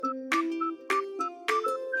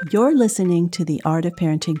You're listening to the Art of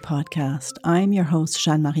Parenting podcast. I'm your host,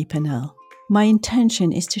 Jeanne-Marie Penel. My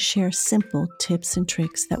intention is to share simple tips and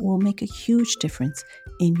tricks that will make a huge difference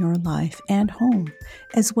in your life and home,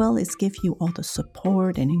 as well as give you all the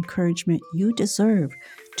support and encouragement you deserve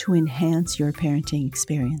to enhance your parenting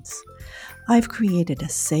experience. I've created a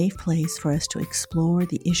safe place for us to explore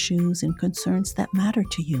the issues and concerns that matter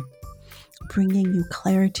to you, bringing you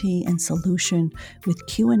clarity and solution with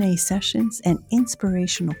Q&A sessions and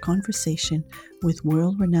inspirational conversation with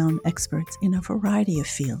world-renowned experts in a variety of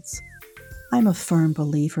fields. I'm a firm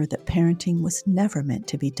believer that parenting was never meant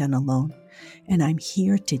to be done alone, and I'm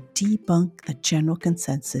here to debunk the general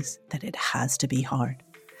consensus that it has to be hard.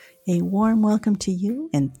 A warm welcome to you,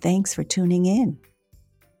 and thanks for tuning in.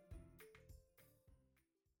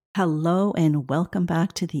 Hello and welcome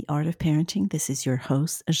back to the Art of Parenting. This is your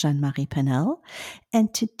host, Jeanne-Marie Penel.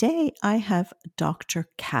 And today I have Dr.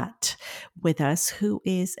 Kat with us, who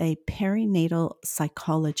is a perinatal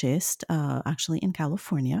psychologist, actually in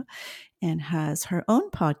California, and has her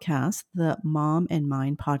own podcast, the Mom and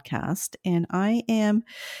Mind podcast. And I am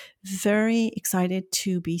very excited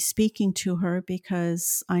to be speaking to her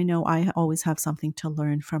because I know I always have something to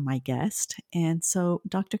learn from my guest. And so,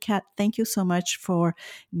 Dr. Kat, thank you so much for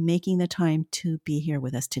making the time to be here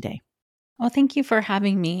with us today. Well, thank you for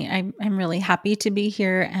having me. I'm really happy to be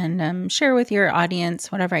here and share with your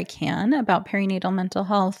audience whatever I can about perinatal mental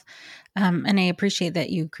health. And I appreciate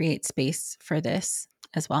that you create space for this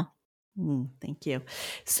as well. Thank you.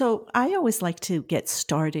 So I always like to get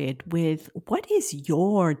started with, what is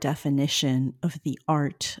your definition of the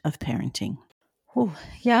art of parenting?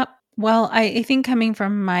 Yeah. Well, I think coming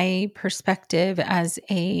from my perspective as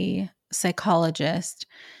a psychologist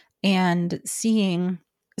and seeing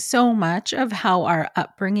so much of how our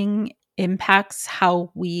upbringing impacts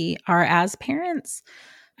how we are as parents,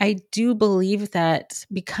 I do believe that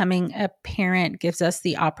becoming a parent gives us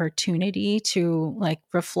the opportunity to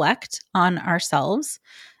reflect on ourselves,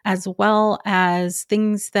 as well as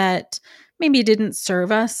things that maybe didn't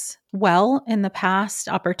serve us well in the past,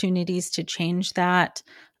 opportunities to change that,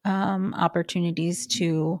 opportunities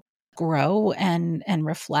to grow and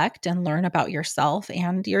reflect and learn about yourself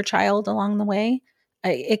and your child along the way.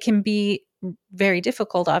 It can be very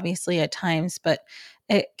difficult, obviously, at times, but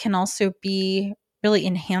it can also be really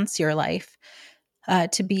enhance your life,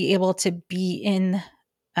 to be able to be in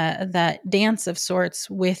that dance of sorts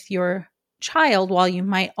with your child while you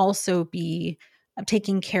might also be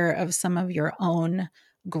taking care of some of your own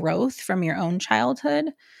growth from your own childhood.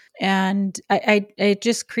 And it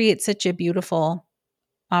just creates such a beautiful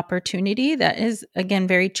opportunity that is, again,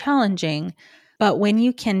 very challenging. But when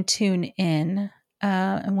you can tune in,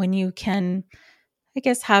 and when you can, I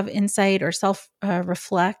guess, have insight or self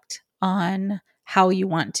reflect on how you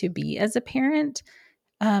want to be as a parent,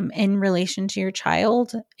 in relation to your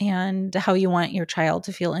child and how you want your child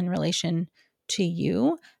to feel in relation to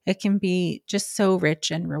you, it can be just so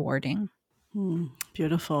rich and rewarding.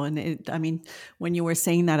 Beautiful. And when you were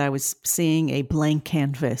saying that, I was seeing a blank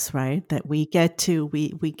canvas, right? That we get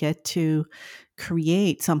to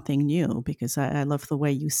create something new, because I love the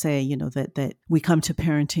way you say, that we come to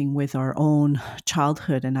parenting with our own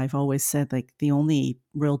childhood. And I've always said, the only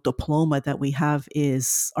real diploma that we have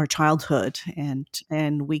is our childhood,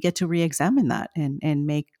 and we get to re-examine that and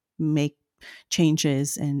make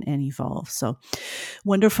changes and evolve. So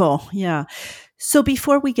wonderful. Yeah. So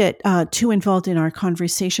before we get too involved in our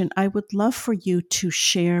conversation, I would love for you to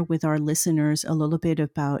share with our listeners a little bit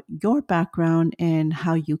about your background and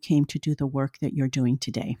how you came to do the work that you're doing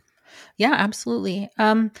today. Yeah, absolutely.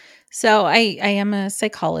 So I am a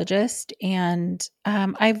psychologist, and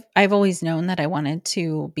I've always known that I wanted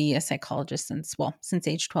to be a psychologist since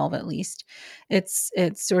age 12 at least. It's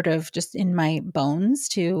sort of just in my bones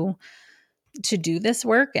to do this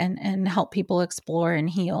work and help people explore and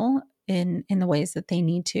heal in the ways that they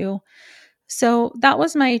need to. So that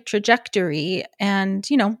was my trajectory. And,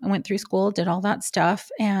 I went through school, did all that stuff,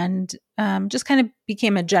 and just kind of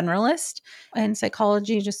became a generalist in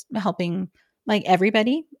psychology, just helping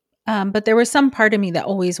everybody. But there was some part of me that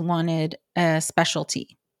always wanted a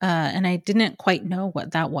specialty. And I didn't quite know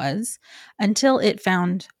what that was until it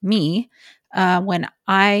found me when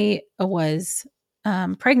I was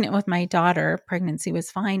pregnant with my daughter. Pregnancy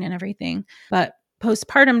was fine and everything, but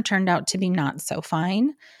postpartum turned out to be not so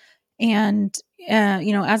fine. And,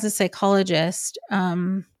 as a psychologist,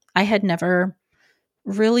 I had never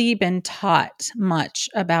really been taught much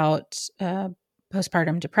about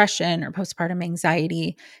postpartum depression or postpartum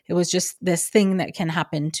anxiety. It was just this thing that can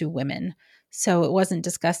happen to women. So it wasn't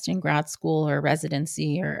discussed in grad school or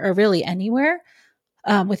residency or really anywhere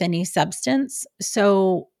with any substance.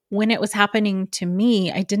 So when it was happening to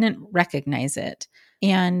me, I didn't recognize it.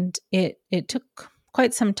 And it took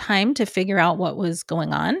quite some time to figure out what was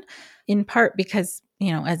going on, in part because,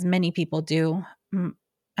 as many people do,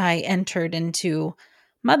 I entered into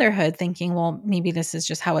motherhood thinking, well, maybe this is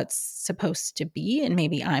just how it's supposed to be, and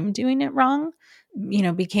maybe I'm doing it wrong.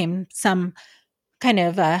 Became some kind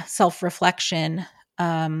of self-reflection,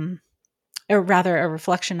 or rather a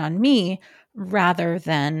reflection on me rather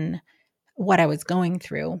than what I was going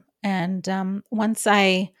through. And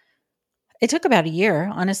it took about a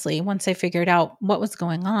year, honestly, once I figured out what was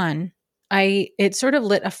going on, it sort of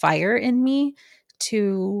lit a fire in me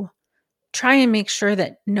to try and make sure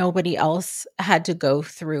that nobody else had to go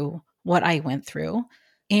through what I went through.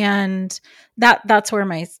 And that's where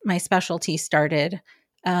my specialty started,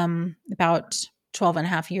 about 12 and a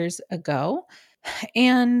half years ago.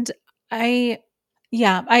 And I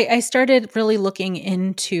started really looking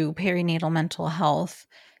into perinatal mental health.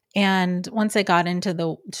 And once I got into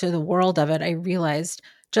the world of it, I realized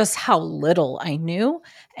just how little I knew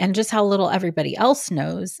and just how little everybody else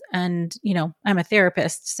knows. And, I'm a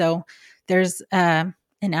therapist, so there's an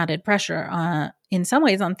added pressure in some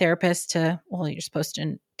ways on therapists well, you're supposed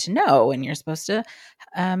to know, and you're supposed to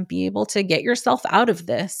be able to get yourself out of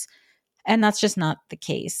this. And that's just not the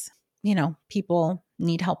case. People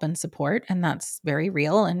need help and support, and that's very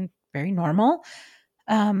real and very normal.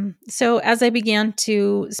 So as I began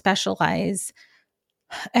to specialize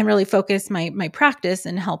and really focus my practice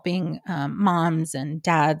in helping moms and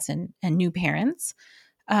dads and new parents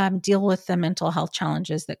deal with the mental health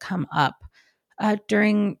challenges that come up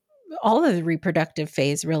during all of the reproductive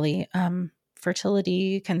phase, really,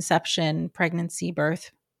 fertility, conception, pregnancy,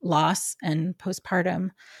 birth, loss, and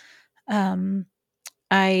postpartum.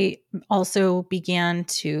 I also began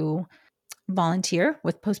to volunteer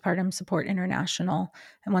with Postpartum Support International.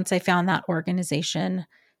 And once I found that organization,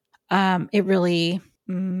 it really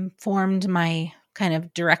formed my kind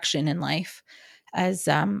of direction in life, as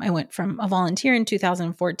I went from a volunteer in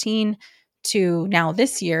 2014 to now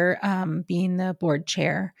this year being the board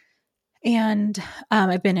chair. And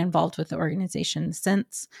I've been involved with the organization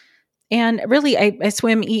since. And really, I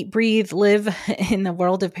swim, eat, breathe, live in the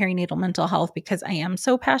world of perinatal mental health because I am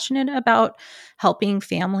so passionate about helping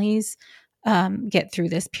families get through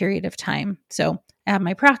this period of time. So I have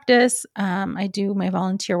my practice. I do my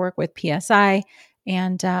volunteer work with PSI,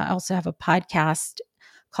 and I also have a podcast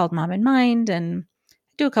called Mom and Mind, and I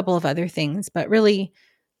do a couple of other things. But really,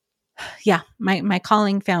 my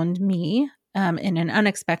calling found me in an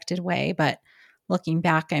unexpected way. But looking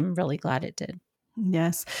back, I'm really glad it did.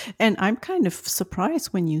 Yes. And I'm kind of surprised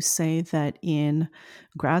when you say that in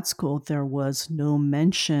grad school there was no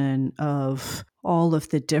mention of all of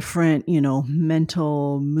the different,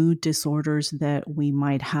 mental mood disorders that we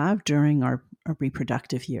might have during our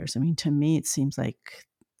reproductive years. I mean, to me, it seems like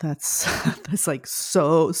that's that's like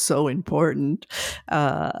so important.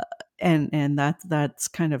 And that's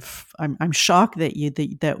kind of I'm shocked that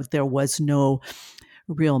that there was no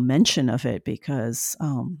real mention of it because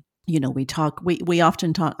we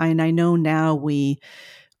often talk, and I know now we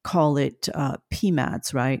call it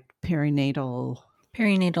PMADS, right? Perinatal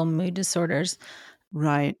mood disorders.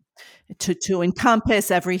 Right. To encompass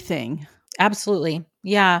everything. Absolutely.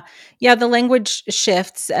 Yeah. Yeah. The language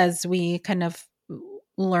shifts as we kind of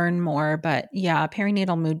learn more, but yeah,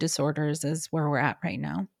 perinatal mood disorders is where we're at right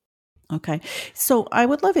now. Okay. So I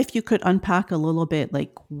would love if you could unpack a little bit,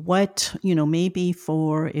 like what, maybe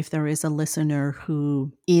for if there is a listener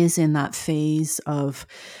who is in that phase of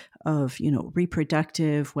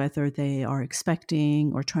reproductive, whether they are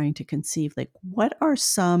expecting or trying to conceive, like what are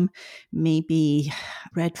some maybe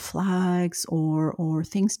red flags or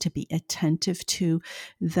things to be attentive to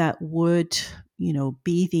that would,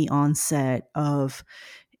 be the onset of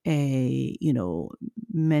a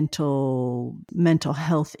mental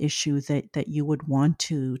health issue that you would want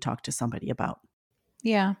to talk to somebody about?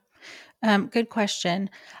 Yeah. Good question.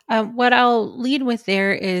 What I'll lead with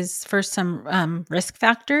there is first some risk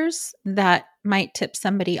factors that might tip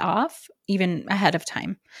somebody off even ahead of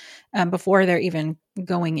time, before they're even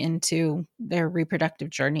going into their reproductive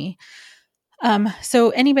journey. So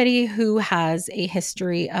anybody who has a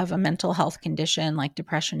history of a mental health condition like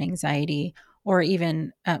depression, anxiety, or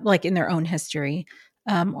even like in their own history,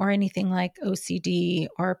 or anything like OCD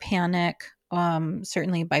or panic,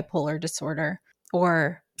 certainly bipolar disorder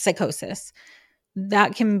or psychosis,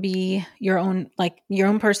 that can be your own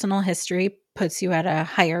personal history puts you at a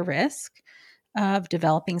higher risk of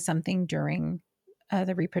developing something during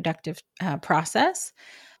the reproductive process.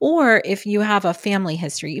 Or if you have a family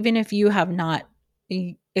history, even if you have not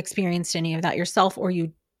experienced any of that yourself, or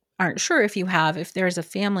you aren't sure if there's a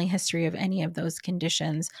family history of any of those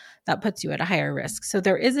conditions, that puts you at a higher risk. So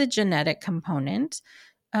there is a genetic component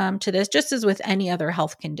to this, just as with any other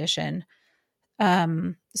health condition.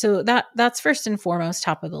 So that's first and foremost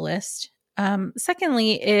top of the list.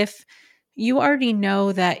 Secondly, if you already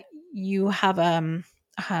know that you have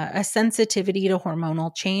a sensitivity to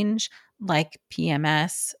hormonal change, like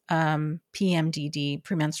PMS, PMDD,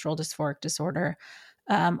 premenstrual dysphoric disorder,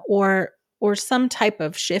 or some type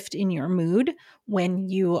of shift in your mood when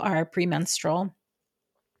you are premenstrual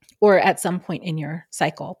or at some point in your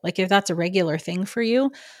cycle. Like if that's a regular thing for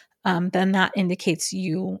you, then that indicates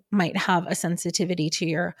you might have a sensitivity to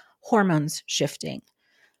your hormones shifting.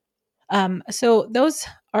 So those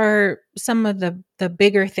are some of the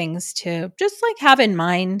bigger things to just like have in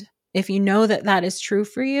mind. If you know that that is true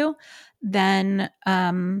for you, then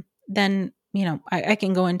I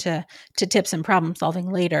can go into tips and problem solving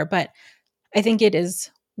later. But I think it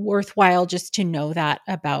is worthwhile just to know that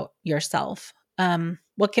about yourself.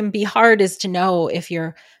 What can be hard is to know if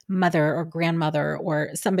your mother or grandmother or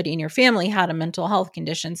somebody in your family had a mental health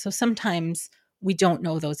condition. So sometimes we don't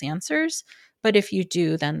know those answers, but if you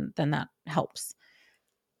do, then that helps.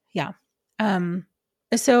 Yeah. Um,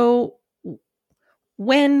 so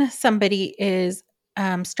when somebody is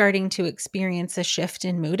starting to experience a shift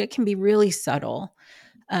in mood, it can be really subtle.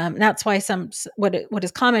 That's why what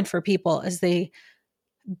is common for people is they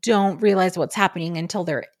don't realize what's happening until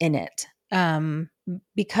they're in it,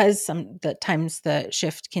 because times the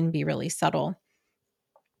shift can be really subtle.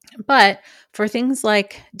 But for things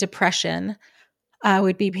like depression, I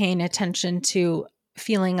would be paying attention to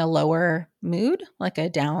feeling a lower mood, like a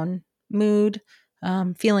down mood,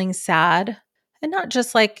 feeling sad, and not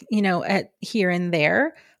just like, at here and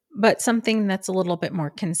there, but something that's a little bit more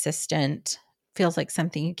consistent, feels like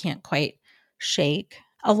something you can't quite shake.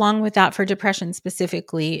 Along with that, for depression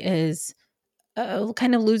specifically, is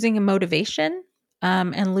kind of losing a motivation,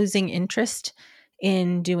 and losing interest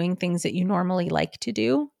in doing things that you normally like to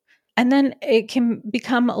do. And then it can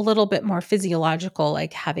become a little bit more physiological,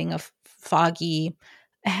 like having a foggy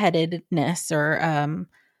headedness, or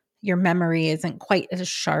your memory isn't quite as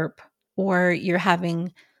sharp, or you're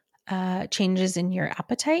having changes in your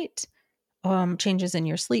appetite, changes in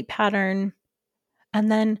your sleep pattern. And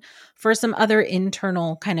then for some other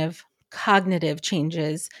internal kind of cognitive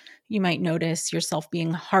changes, you might notice yourself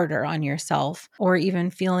being harder on yourself, or even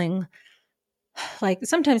feeling like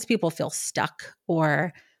sometimes people feel stuck,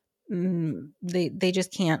 or they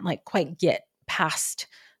just can't like quite get past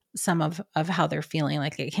some of how they're feeling.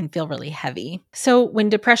 Like it can feel really heavy. So when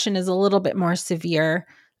depression is a little bit more severe,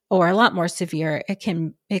 or a lot more severe, it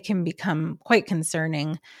can become quite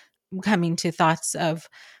concerning, coming to thoughts of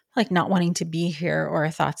like not wanting to be here, or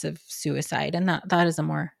thoughts of suicide. And that is a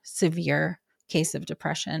more severe case of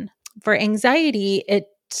depression. For anxiety, it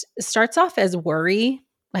starts off as worry,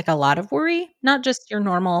 like a lot of worry, not just your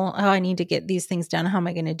normal, oh, I need to get these things done. How am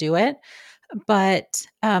I going to do it? But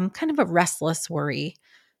kind of a restless worry,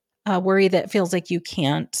 a worry that feels like you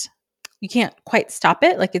can't quite stop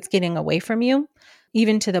it, like it's getting away from you,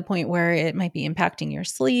 even to the point where it might be impacting your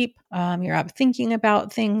sleep. You're up thinking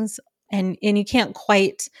about things, and you can't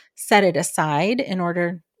quite set it aside in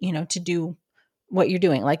order, to do what you're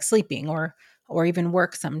doing, like sleeping or even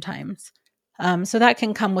work sometimes. So that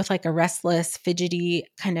can come with like a restless, fidgety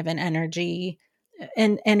kind of an energy,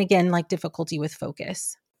 and again, like difficulty with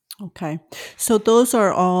focus. Okay. So those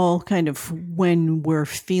are all kind of when we're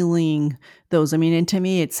feeling those. I mean, and to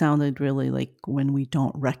me, it sounded really like when we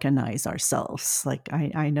don't recognize ourselves. Like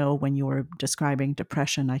I know when you were describing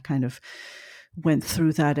depression, I kind of went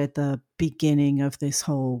through that at the beginning of this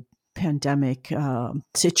whole pandemic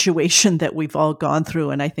situation that we've all gone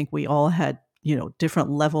through. And I think we all had,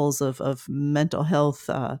 different levels of mental health.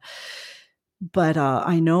 But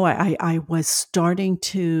I know I was starting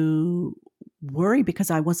to worry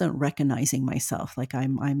because I wasn't recognizing myself. Like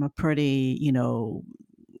I'm a pretty,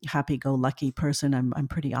 happy-go-lucky person. I'm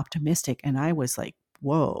pretty optimistic, and I was like,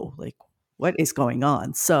 whoa, like what is going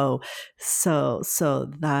on? So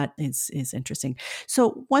that is interesting.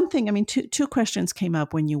 So one thing, I mean, two questions came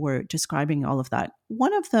up when you were describing all of that.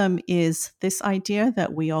 One of them is this idea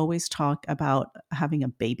that we always talk about having a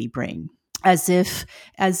baby brain, as if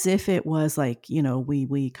it was like,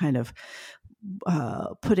 we kind of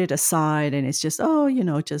put it aside and it's just,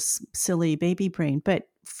 oh, just silly baby brain. But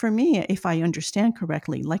for me, if I understand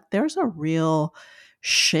correctly, like there's a real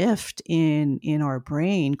shift in our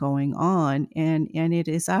brain going on, and it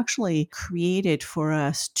is actually created for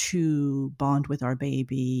us to bond with our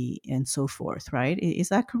baby and so forth, right? Is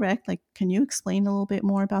that correct? Like, can you explain a little bit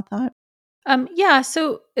more about that? Yeah,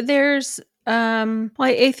 so there's well,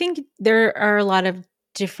 I think there are a lot of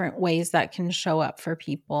different ways that can show up for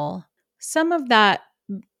people. Some of that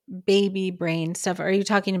baby brain stuff, are you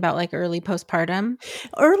talking about like early postpartum?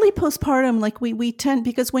 Early postpartum, like we tend,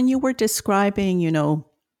 because when you were describing,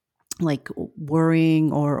 like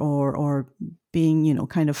worrying or being,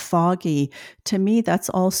 kind of foggy, to me, that's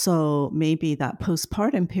also maybe that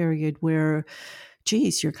postpartum period where,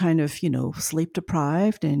 geez, you're kind of, sleep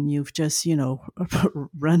deprived, and you've just,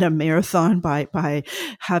 run a marathon by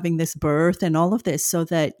having this birth and all of this, so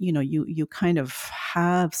that, you kind of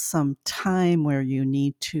have some time where you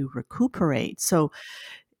need to recuperate. So,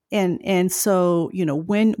 and so,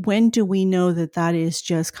 when do we know that that is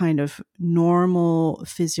just kind of normal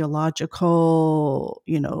physiological,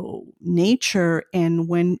 nature, and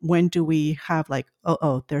when do we have like,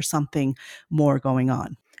 oh, there's something more going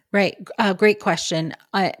on? Right. Great question.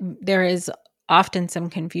 There is often some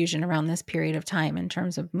confusion around this period of time in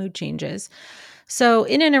terms of mood changes. So,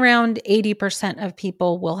 in and around 80% of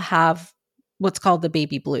people will have what's called the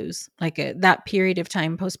baby blues, like that period of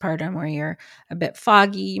time postpartum where you're a bit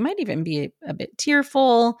foggy. You might even be a bit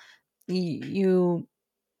tearful. You,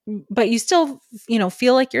 but you still,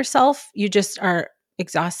 feel like yourself. You just are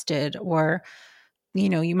exhausted, or,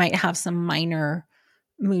 you might have some minor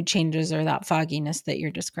mood changes or that fogginess that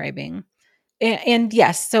you're describing. And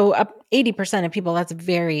yes, so 80% of people, that's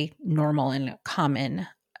very normal and common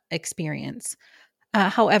experience.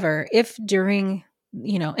 However, if during,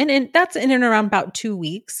 and that's in and around about 2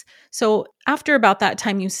 weeks. So after about that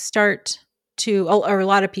time, you start to, or a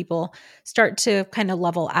lot of people start to kind of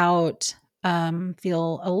level out,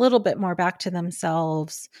 feel a little bit more back to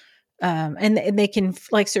themselves. And they can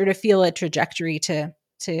like sort of feel a trajectory to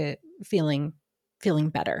feeling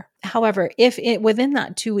better. However, if it within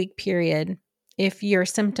that 2 week period, if your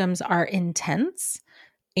symptoms are intense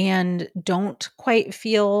and don't quite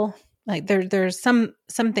feel like there's some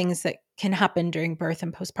things that can happen during birth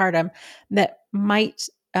and postpartum that might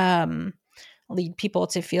lead people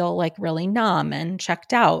to feel like really numb and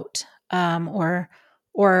checked out, or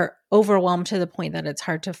overwhelmed to the point that it's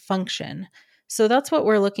hard to function. So that's what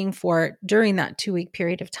we're looking for during that 2 week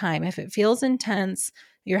period of time. If it feels intense,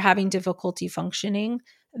 you're having difficulty functioning,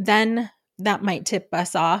 then that might tip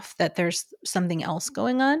us off that there's something else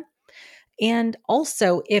going on. And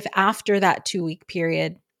also, if after that 2 week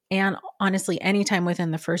period, and honestly, anytime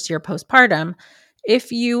within the first year postpartum,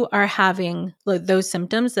 if you are having those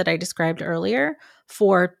symptoms that I described earlier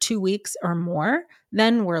for 2 weeks or more,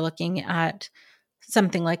 then we're looking at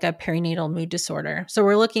something like a perinatal mood disorder. So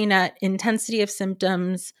we're looking at intensity of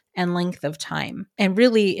symptoms and length of time. And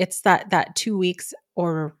really it's that 2 weeks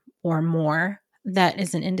or more that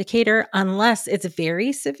is an indicator. Unless it's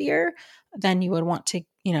very severe, then you would want to,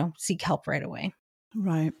 seek help right away.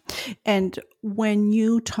 Right. And when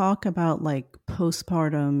you talk about like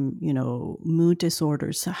postpartum, mood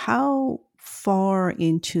disorders, how far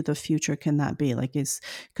into the future can that be? Like,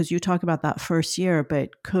 because you talk about that first year,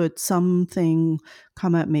 but could something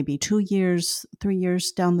come up maybe 2 years, 3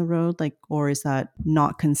 years down the road? Like, or is that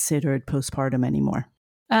not considered postpartum anymore?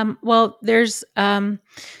 Well, there's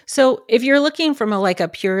so if you're looking from a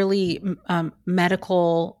purely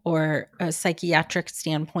medical or a psychiatric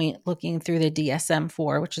standpoint, looking through the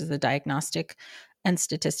DSM-4, which is the Diagnostic and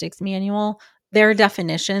Statistics Manual, their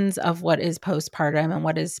definitions of what is postpartum and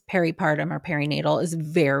what is peripartum or perinatal is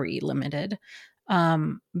very limited,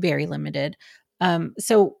 very limited.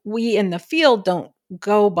 So we in the field don't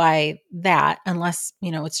go by that unless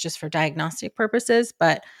it's just for diagnostic purposes,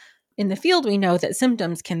 but in the field, we know that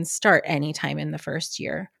symptoms can start anytime in the first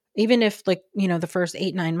year. Even if the first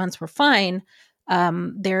 8, 9 months were fine,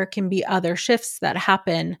 there can be other shifts that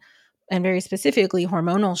happen, and very specifically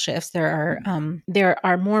hormonal shifts. There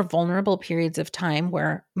are more vulnerable periods of time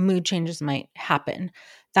where mood changes might happen.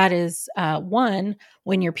 That is one,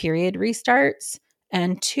 when your period restarts,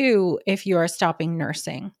 and two, if you are stopping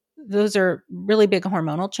nursing. Those are really big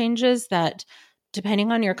hormonal changes that,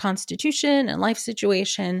 depending on your constitution and life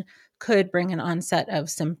situation, could bring an onset of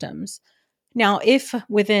symptoms. Now, if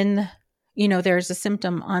within, there's a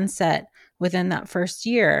symptom onset within that first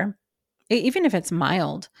year, even if it's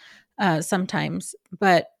mild, sometimes,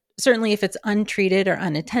 but certainly if it's untreated or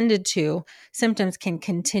unattended to, symptoms can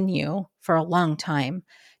continue for a long time.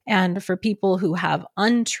 And for people who have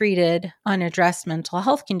untreated, unaddressed mental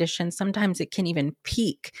health conditions, sometimes it can even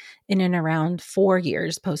peak in and around 4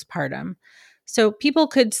 years postpartum. So people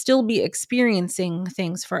could still be experiencing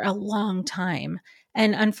things for a long time.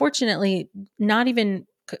 And unfortunately, not even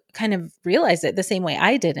kind of realize it the same way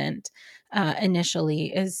I didn't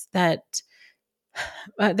initially, is that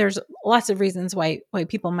there's lots of reasons why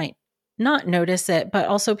people might not notice it, but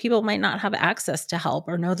also people might not have access to help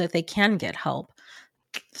or know that they can get help.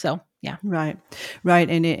 So, yeah. Right, right,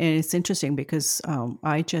 and it's interesting because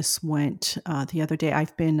I just went the other day.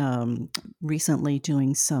 I've been recently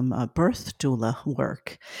doing some birth doula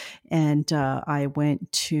work, and I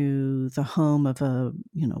went to the home of a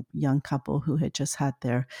young couple who had just had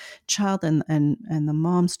their child, and the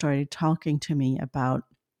mom started talking to me about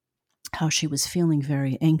how she was feeling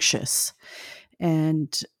very anxious,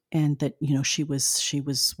 and that she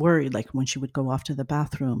was worried, like when she would go off to the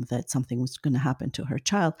bathroom, that something was going to happen to her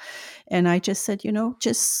child. And I just said,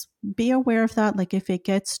 just be aware of that, like if it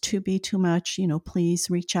gets to be too much, please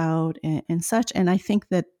reach out, and such. And I think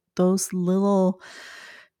that those little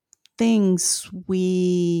things,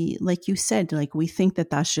 we, like you said, like we think that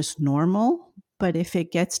that's just normal, but if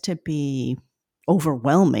it gets to be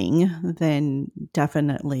overwhelming, then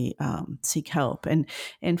definitely seek help. And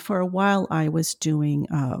for a while, I was doing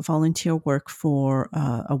volunteer work for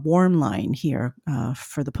a warm line here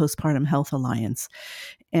for the Postpartum Health Alliance,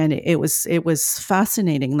 and it was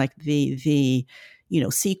fascinating, like the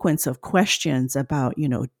sequence of questions about,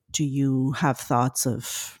 do you have thoughts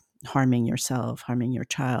of harming yourself, harming your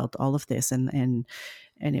child, all of this, and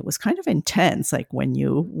it was kind of intense, like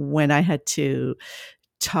when I had to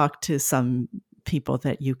talk to some people,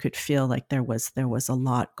 that you could feel like there was a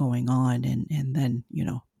lot going on, and then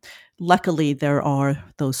luckily there are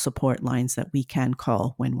those support lines that we can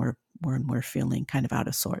call when we're feeling kind of out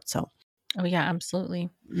of sorts. So Oh, yeah, absolutely.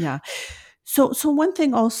 yeah. So one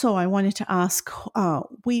thing also I wanted to ask,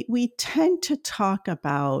 we tend to talk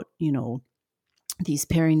about, these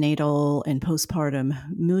perinatal and postpartum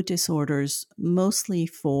mood disorders mostly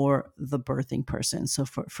for the birthing person, so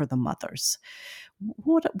for the mothers.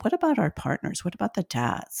 What about our partners? What about the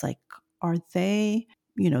dads? Like, are they,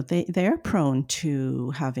 they're prone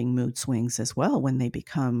to having mood swings as well when they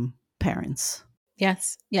become parents?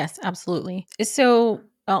 Yes, yes, absolutely. So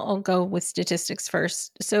I'll go with statistics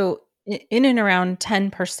first. So in and around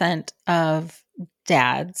 10% of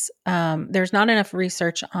dads, there's not enough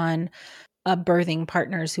research on birthing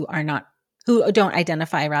partners who don't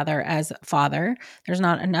identify rather as father. There's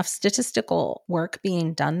not enough statistical work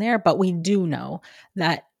being done there, but we do know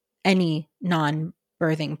that any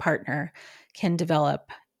non-birthing partner can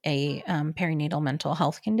develop a perinatal mental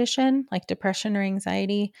health condition like depression or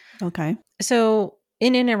anxiety. Okay. So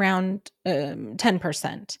in and around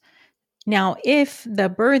 10%. Now, if the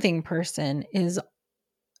birthing person is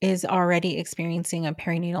already experiencing a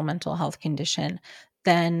perinatal mental health condition,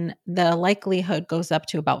 then the likelihood goes up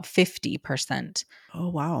to about 50%. Oh,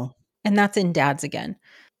 wow. And that's in dads again.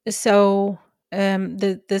 So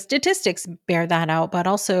the statistics bear that out, but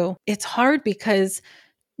also it's hard because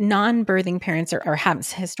non-birthing parents or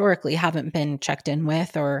historically haven't been checked in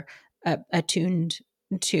with or attuned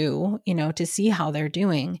to, to see how they're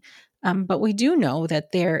doing. But we do know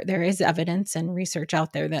that there is evidence and research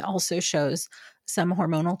out there that also shows some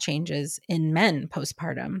hormonal changes in men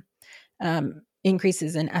postpartum,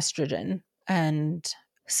 increases in estrogen. And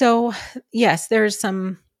so, yes, there's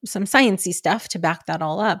some sciencey stuff to back that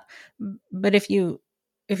all up. But if you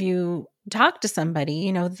talk to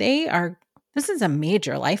somebody, this is a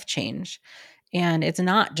major life change, and it's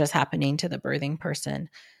not just happening to the birthing person.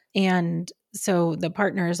 And so the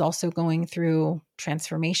partner is also going through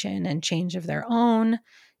transformation and change of their own.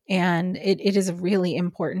 And it is really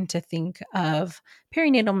important to think of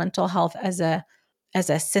perinatal mental health as a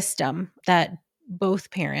system that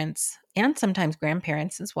both parents and sometimes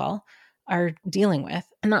grandparents as well are dealing with.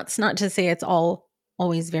 And that's not to say it's all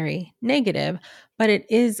always very negative, but it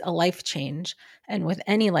is a life change. And with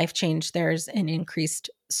any life change, there's an increased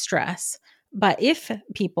stress. But if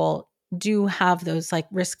people do have those like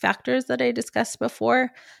risk factors that I discussed before,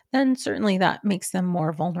 then certainly that makes them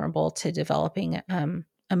more vulnerable to developing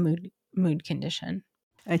a mood condition.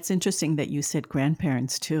 It's interesting that you said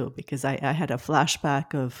grandparents too, because I had a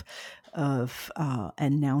flashback of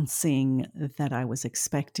announcing that I was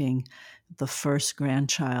expecting the first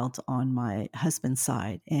grandchild on my husband's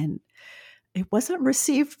side, and it wasn't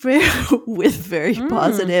received with very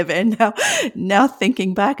positive. And now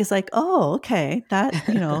thinking back, it's like, oh, okay,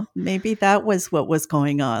 that maybe that was what was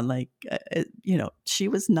going on. Like, she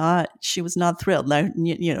was not thrilled. Now,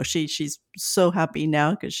 she's so happy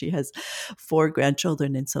now because she has 4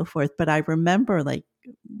 grandchildren and so forth. But I remember like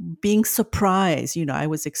being surprised. I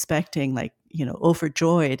was expecting like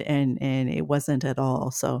overjoyed, and it wasn't at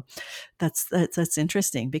all. So that's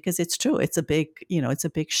interesting, because it's true. It's a big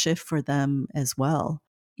shift for them as well.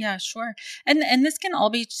 Yeah, sure. And this can all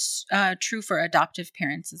be true for adoptive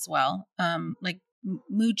parents as well. Like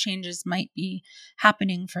mood changes might be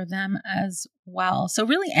happening for them as well. So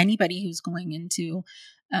really anybody who's going into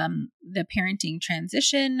the parenting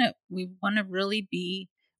transition, we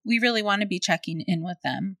really want to be checking in with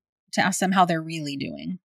them to ask them how they're really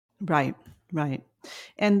doing. Right, right.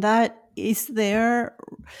 And that is there.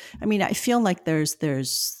 I mean, I feel like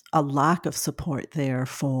there's a lack of support there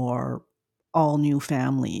for all new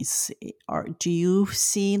families. Or do you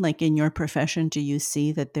see, like in your profession, do you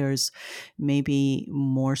see that there's maybe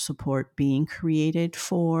more support being created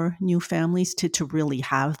for new families to really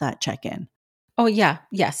have that check-in? Oh yeah,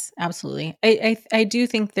 yes, absolutely. I do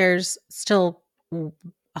think there's still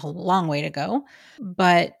a long way to go,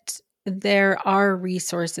 but there are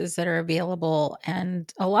resources that are available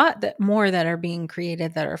and a lot that more that are being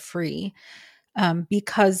created that are free,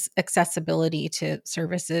 because accessibility to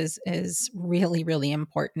services is really, really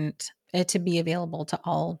important, to be available to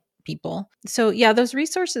all people. So, yeah, those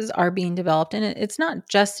resources are being developed. And it's not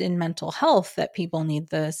just in mental health that people need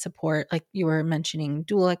the support. Like you were mentioning,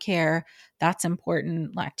 doula care, that's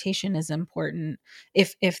important. Lactation is important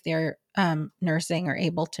if they're nursing or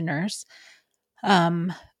able to nurse.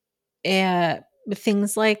 Um,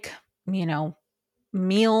 Things like, you know,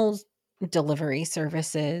 meals delivery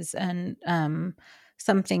services and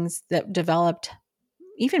some things that developed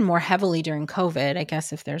even more heavily during COVID, I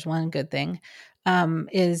guess if there's one good thing,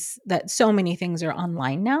 is that so many things are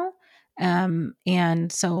online now.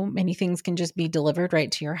 And so many things can just be delivered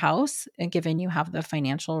right to your house, and given you have the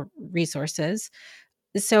financial resources.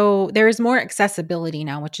 So there is more accessibility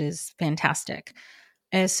now, which is fantastic.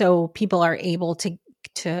 And so people are able to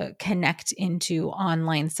connect into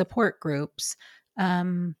online support groups,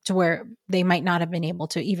 to where they might not have been able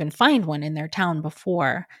to even find one in their town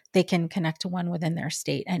before. They can connect to one within their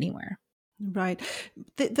state anywhere. Right.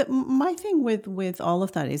 My thing with all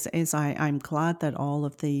of that is I'm glad that all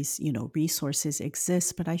of these, resources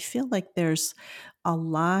exist, but I feel like there's a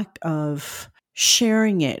lack of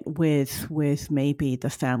sharing it with maybe the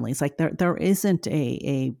families. Like there isn't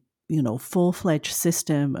a full-fledged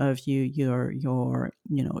system of you're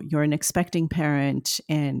an expecting parent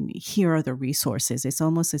and here are the resources.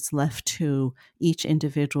 It's left to each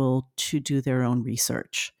individual to do their own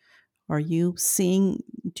research. Are you seeing,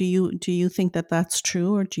 do you think that that's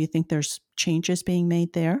true, or do you think there's changes being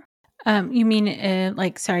made there? You mean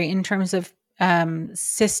like, sorry, in terms of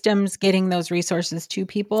systems getting those resources to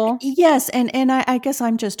people? Yes, and I guess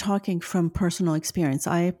I'm just talking from personal experience.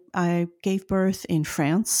 I gave birth in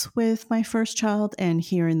France with my first child and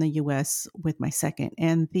here in the US with my second.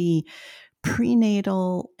 And the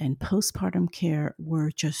prenatal and postpartum care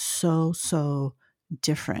were just so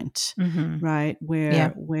different, Hmm. right? Yeah. Yeah.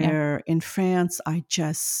 Where in France I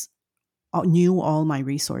just knew all my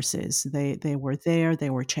resources. They were there. They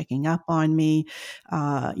were checking up on me,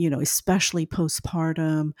 especially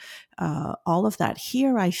postpartum. All of that.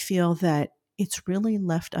 Here, I feel that it's really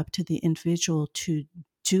left up to the individual to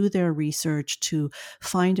do their research, to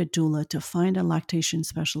find a doula, to find a lactation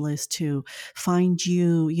specialist, to find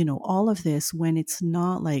all of this, when it's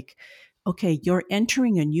not like, okay, you're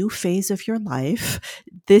entering a new phase of your life.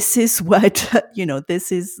 This is what,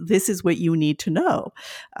 this is what you need to know.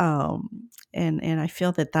 And I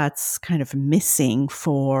feel that that's kind of missing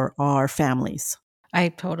for our families. I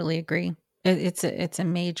totally agree. It's a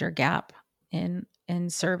major gap in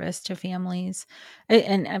service to families,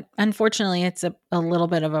 and unfortunately, it's a little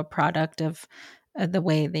bit of a product of the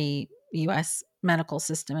way the U.S. medical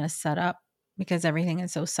system is set up, because everything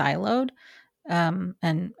is so siloed,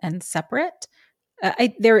 and separate.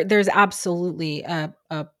 There's absolutely a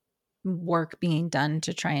work being done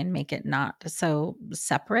to try and make it not so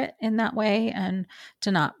separate in that way, and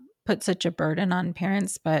to not put such a burden on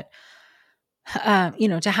parents, but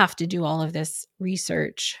to have to do all of this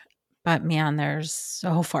research. But man, there's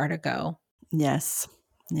so far to go. Yes.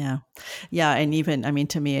 Yeah. Yeah. And even, I mean,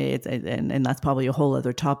 to me, and that's probably a whole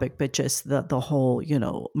other topic, but just the whole,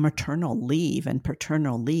 maternal leave and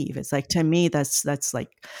paternal leave. It's like, to me, that's like,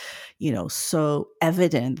 so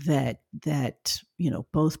evident that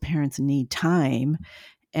both parents need time,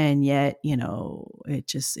 and yet,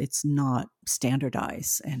 it's not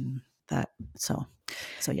standardized, and that,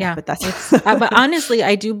 yeah, Yeah, but that's, it's but honestly,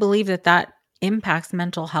 I do believe that impacts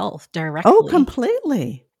mental health oh, directly.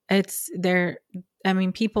 completely. It's there. I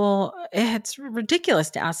mean, people, it's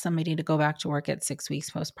ridiculous to ask somebody to go back to work at 6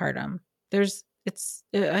 weeks postpartum. It's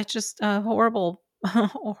just a horrible,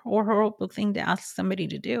 horrible thing to ask somebody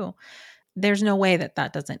to do. There's no way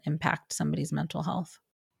that doesn't impact somebody's mental health.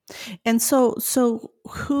 And so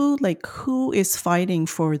who is fighting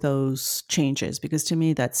for those changes? Because to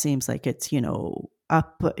me that seems like it's,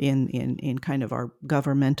 up in kind of our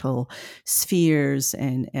governmental spheres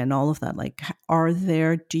and all of that. Like,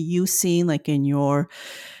 do you see, like, in your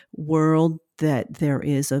world, that there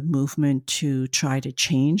is a movement to try to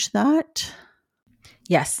change that?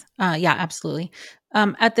 Yes. Yeah, absolutely.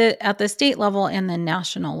 At the state level and the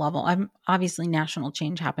national level, obviously national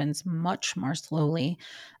change happens much more slowly.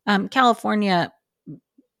 California,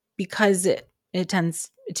 because it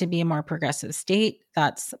tends to be a more progressive state,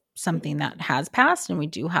 that's something that has passed, and we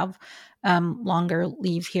do have longer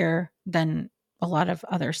leave here than a lot of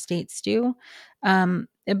other states do.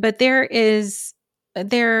 But there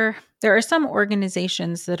are some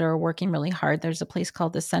organizations that are working really hard. There's a place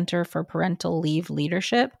called the Center for Parental Leave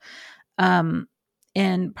Leadership. Um,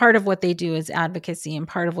 and part of what they do is advocacy, and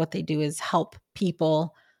part of what they do is help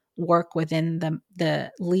people work within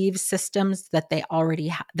the leave systems that they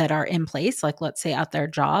already that are in place, like let's say at their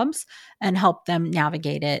jobs, and help them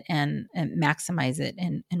navigate it and maximize it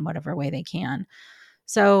in whatever way they can.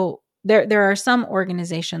 So there are some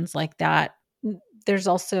organizations like that. There's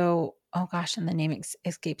also, oh gosh, and the name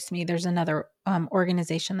escapes me. There's another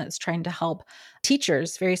organization that's trying to help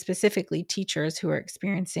teachers, very specifically teachers who are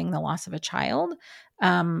experiencing the loss of a child,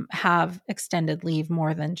 have extended leave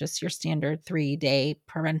more than just your standard 3-day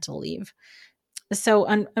parental leave. So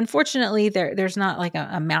unfortunately, there's not like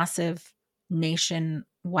a massive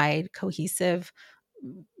nationwide cohesive,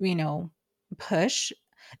 you know, push.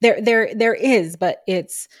 There is, but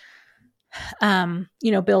it's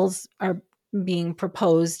bills are being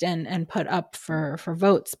proposed and put up for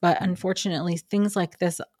votes, but unfortunately things like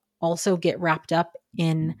this also get wrapped up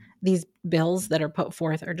in these bills that are put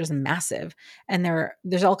forth are just massive, and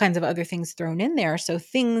there's all kinds of other things thrown in there, so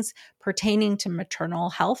things pertaining to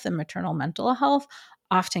maternal health and maternal mental health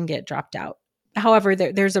often get dropped out. However,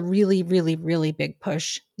 there's a really, really, really big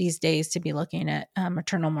push these days to be looking at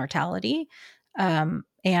maternal mortality,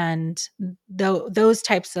 and those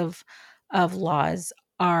types of laws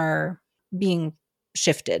are being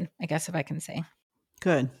shifted, I guess, if I can say.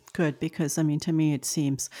 Good. Because, I mean, to me, it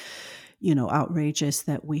seems, outrageous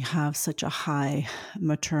that we have such a high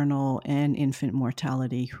maternal and infant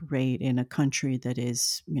mortality rate in a country that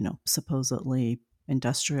is, supposedly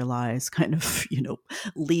industrialized, kind of,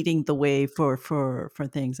 leading the way for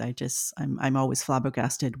things. I'm always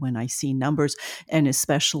flabbergasted when I see numbers, and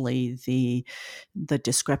especially the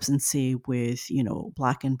discrepancy with,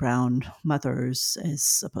 black and brown mothers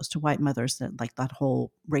as opposed to white mothers. That, like, that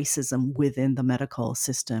whole racism within the medical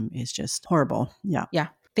system is just horrible. Yeah. Yeah.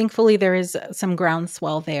 Thankfully, there is some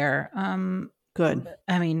groundswell there. Good.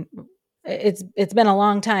 I mean, it's been a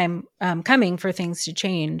long time coming for things to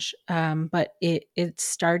change, but it's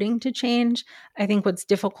starting to change. I think what's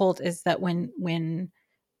difficult is that when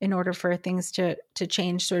in order for things to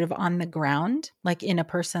change sort of on the ground, like in a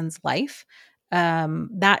person's life,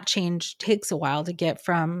 that change takes a while to get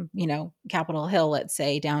from Capitol Hill, let's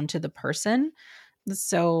say, down to the person.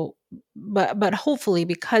 So, but hopefully,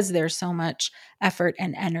 because there's so much effort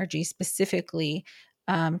and energy specifically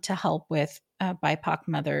to help with BIPOC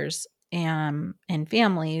mothers and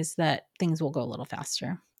families, that things will go a little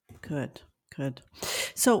faster. Good. Good.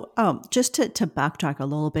 So, just to backtrack a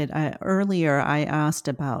little bit, earlier I asked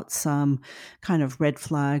about some kind of red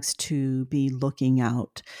flags to be looking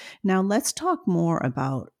out. Now, let's talk more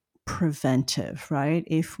about preventive, right?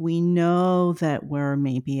 If we know that we're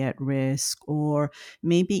maybe at risk, or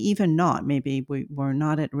maybe even not, maybe we're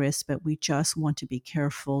not at risk, but we just want to be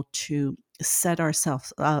careful to set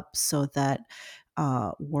ourselves up so that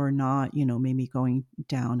we're not, maybe going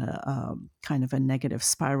down a kind of a negative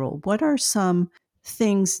spiral. What are some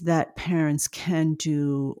things that parents can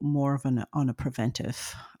do more of on a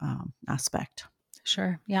preventive aspect?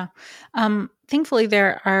 Sure. Yeah. Thankfully,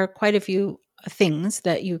 there are quite a few things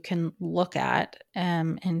that you can look at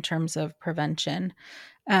in terms of prevention.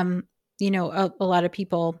 Um, a lot of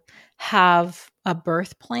people have a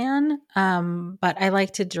birth plan, but I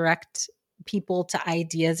like to direct people to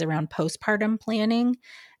ideas around postpartum planning,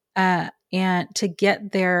 and to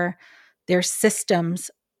get their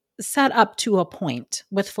systems set up to a point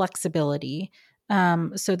with flexibility,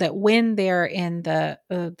 so that when they're in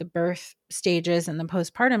the birth stages and the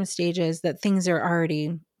postpartum stages, that things are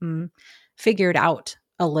already figured out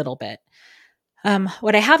a little bit.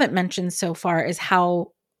 What I haven't mentioned so far is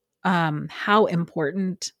how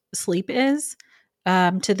important sleep is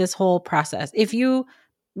to this whole process. If you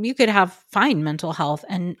could have fine mental health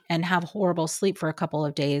and have horrible sleep for a couple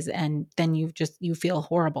of days, and then you feel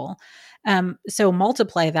horrible. So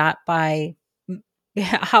multiply that by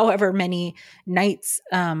however many nights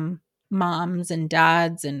moms and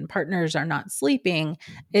dads and partners are not sleeping,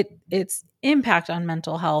 its impact on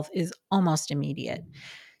mental health is almost immediate.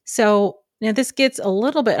 So now this gets a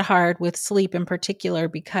little bit hard with sleep in particular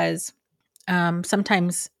because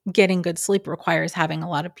sometimes getting good sleep requires having a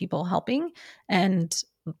lot of people helping. And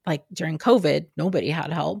like during COVID, nobody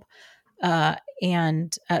had help. So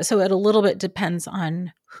it a little bit depends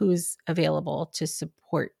on who's available to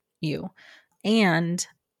support you. And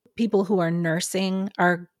people who are nursing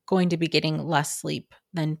are going to be getting less sleep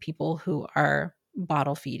than people who are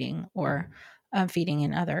bottle feeding or feeding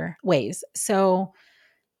in other ways. So,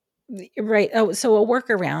 right. Oh, so a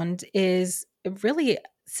workaround is really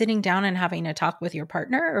sitting down and having a talk with your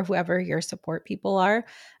partner or whoever your support people are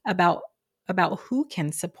about who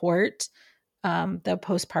can support the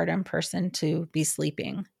postpartum person to be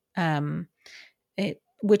sleeping.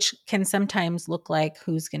 Which can sometimes look like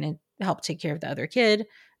who's going to help take care of the other kid.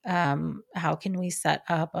 How can we set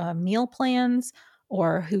up meal plans,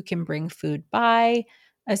 or who can bring food by,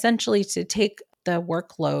 essentially to take the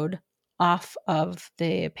workload off of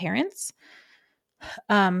the parents,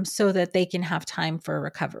 so that they can have time for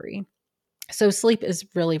recovery. So sleep is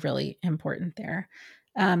really, really important there.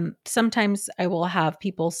 Sometimes I will have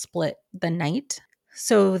people split the night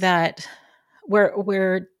so that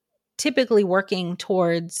we're typically working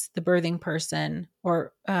towards the birthing person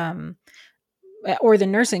or the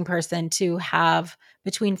nursing person to have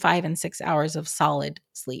between 5 and 6 hours of solid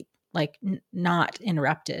sleep, like not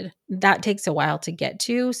interrupted. That takes a while to get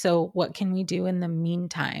to. So what can we do in the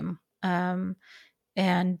meantime?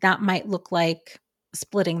 And that might look like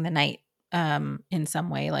splitting the night in some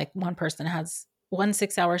way, like one person has 1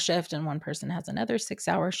 6-hour shift and one person has another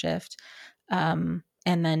 6-hour shift, and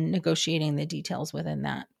then negotiating the details within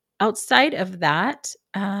that. Outside of that,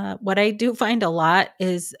 what I do find a lot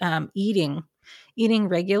is eating. Eating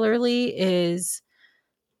regularly is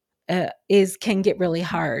can get really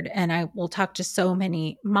hard. And I will talk to so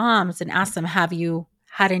many moms and ask them, have you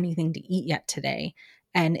had anything to eat yet today?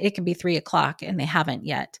 And it can be 3:00 and they haven't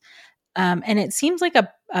yet. And it seems like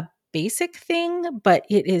a basic thing, but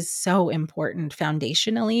it is so important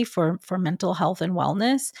foundationally for mental health and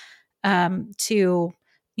wellness, to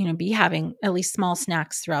be having at least small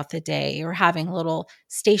snacks throughout the day, or having little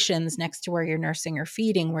stations next to where you're nursing or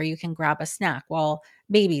feeding where you can grab a snack while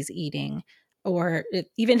baby's eating, or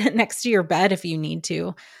even next to your bed if you need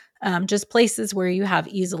to. Just places where you have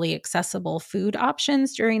easily accessible food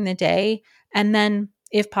options during the day. And then,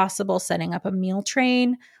 if possible, setting up a meal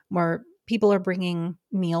train where people are bringing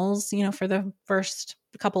meals, for the first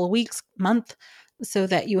couple of weeks, month, so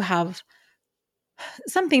that you have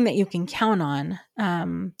something that you can count on,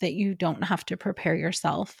 that you don't have to prepare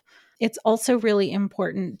yourself. It's also really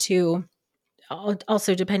important to,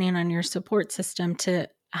 also depending on your support system, to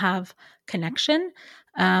have connection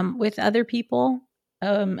with other people,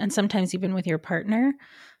 and sometimes even with your partner,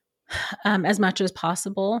 as much as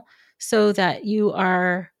possible, so that you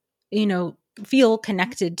are, feel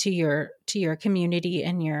connected to your community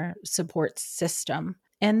and your support system.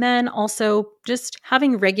 And then also just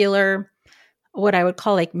having regular, what I would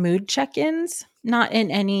call like mood check-ins, not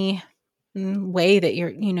in any way that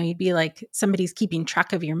you'd be like somebody's keeping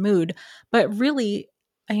track of your mood, but really,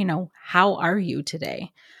 how are you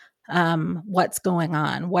today? What's going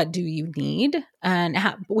on? What do you need? And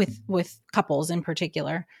with couples in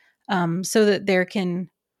particular, so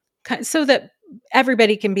that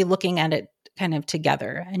everybody can be looking at it kind of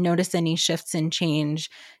together and notice any shifts and change,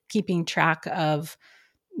 keeping track of,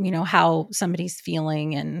 how somebody's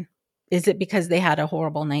feeling, and is it because they had a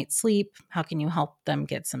horrible night's sleep? How can you help them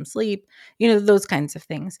get some sleep? Those kinds of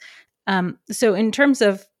things. So in terms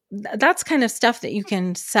of that's kind of stuff that you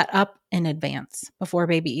can set up in advance before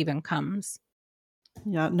baby even comes.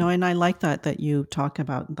 Yeah, no, and I like that you talk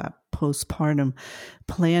about that postpartum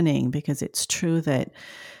planning, because it's true that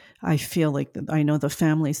I feel like I know the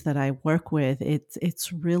families that I work with,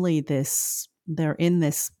 it's really this, they're in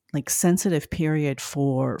this like sensitive period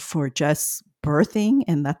for just birthing,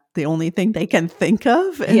 and that's the only thing they can think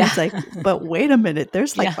of. And it's like, but wait a minute,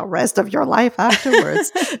 there's like the rest of your life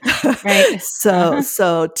afterwards. Right.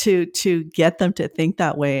 So to get them to think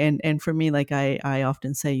that way. And for me, like I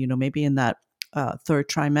often say, maybe in that third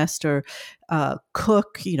trimester,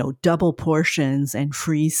 cook, double portions and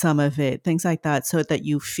freeze some of it, things like that, so that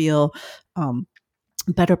you feel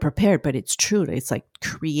better prepared. But it's true. It's like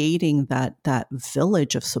creating that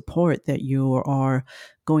village of support that you are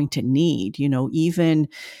going to need, even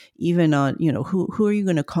on, who are you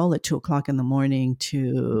going to call at 2:00 in the morning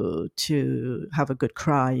to have a good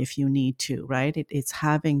cry if you need to, right? It's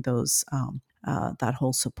having those, that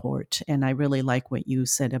whole support. And I really like what you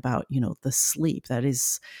said about, the sleep. That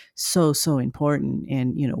is so, so important.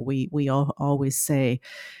 And, we all always say,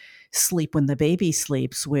 sleep when the baby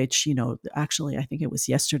sleeps, which, actually, I think it was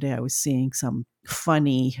yesterday I was seeing some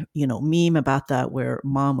funny, meme about that where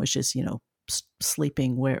mom was just,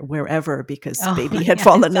 sleeping wherever because Oh, baby had yeah, I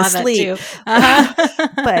fallen saw that asleep. too. Uh-huh.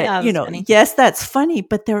 But, Yeah, that's funny. yes, that's funny,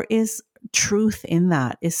 but there is truth in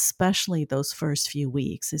that, especially those first few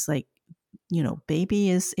weeks. It's like, baby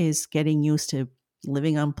is getting used to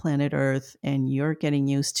living on planet Earth and you're getting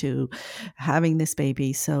used to having this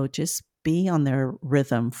baby. So just be on their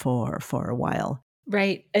rhythm for a while.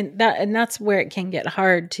 Right. And that's where it can get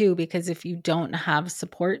hard too, because if you don't have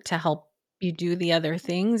support to help you do the other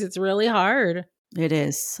things, it's really hard. It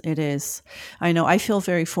is. It is. I know. I feel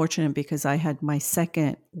very fortunate because I had my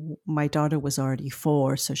second, my daughter was already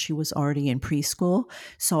 4, so she was already in preschool.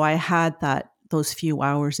 So I had those few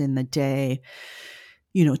hours in the day,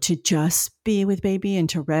 to just be with baby and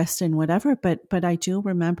to rest and whatever. But I do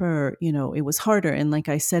remember, it was harder. And like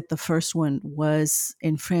I said, the first one was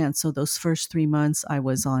in France. So those first 3 months I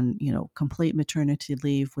was on, complete maternity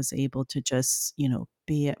leave, was able to just,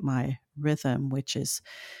 be at my rhythm, which is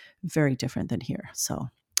very different than here. So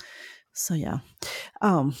yeah.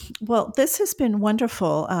 Well, this has been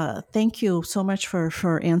wonderful. Thank you so much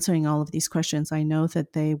for answering all of these questions. I know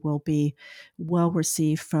that they will be well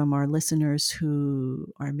received from our listeners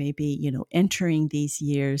who are maybe, entering these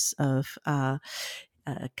years of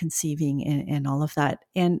conceiving and all of that.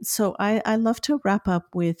 And so I love to wrap up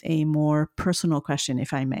with a more personal question,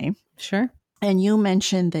 if I may. Sure. And you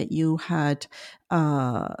mentioned that you had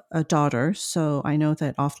a daughter. So I know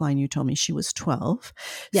that offline you told me she was 12.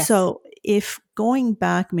 Yes. So if going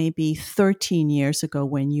back maybe 13 years ago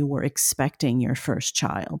when you were expecting your first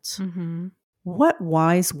child, Mm-hmm. what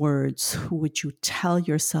wise words would you tell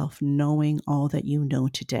yourself knowing all that you know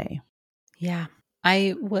today? Yeah.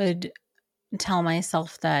 I would tell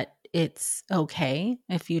myself that it's okay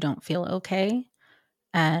if you don't feel okay.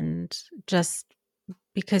 And just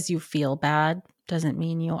because you feel bad doesn't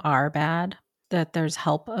mean you are bad, that there's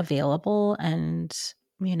help available and,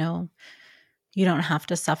 you don't have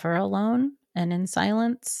to suffer alone and in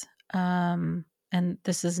silence. And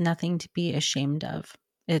this is nothing to be ashamed of.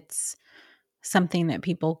 It's something that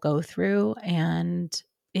people go through, and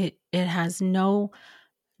it has no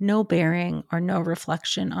bearing or no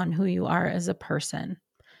reflection on who you are as a person.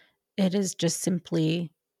 It is just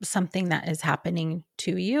simply something that is happening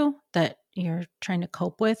to you that you're trying to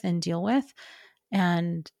cope with and deal with.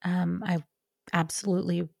 And I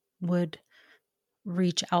absolutely would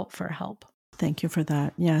reach out for help. Thank you for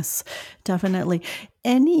that. Yes, definitely.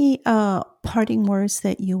 Any parting words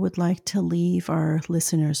that you would like to leave our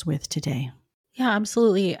listeners with today? Yeah,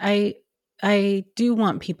 absolutely. I do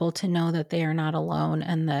want people to know that they are not alone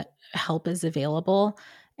and that help is available.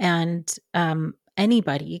 And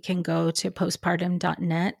anybody can go to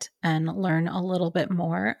postpartum.net and learn a little bit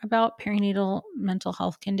more about perinatal mental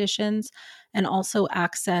health conditions, and also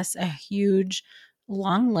access a huge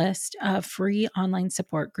long list of free online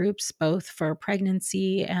support groups, both for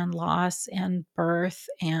pregnancy and loss and birth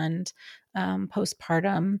and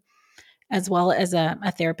postpartum, as well as a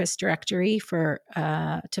therapist directory for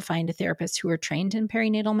to find a therapist who are trained in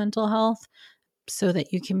perinatal mental health, so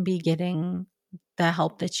that you can be getting the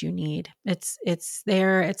help that you need. It's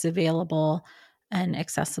there, it's available and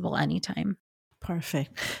accessible anytime.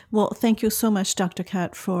 Perfect. Well, thank you so much, Dr.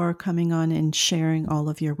 Kat, for coming on and sharing all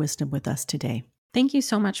of your wisdom with us today. Thank you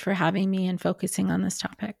so much for having me and focusing on this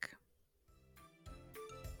topic.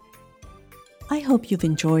 I hope you've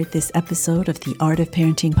enjoyed this episode of the Art of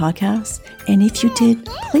Parenting podcast. And if you did,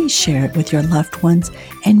 please share it with your loved ones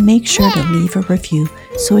and make sure to leave a review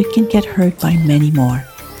so it can get heard by many more.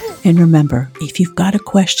 And remember, if you've got a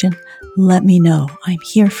question, let me know. I'm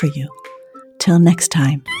here for you. Till next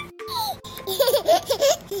time.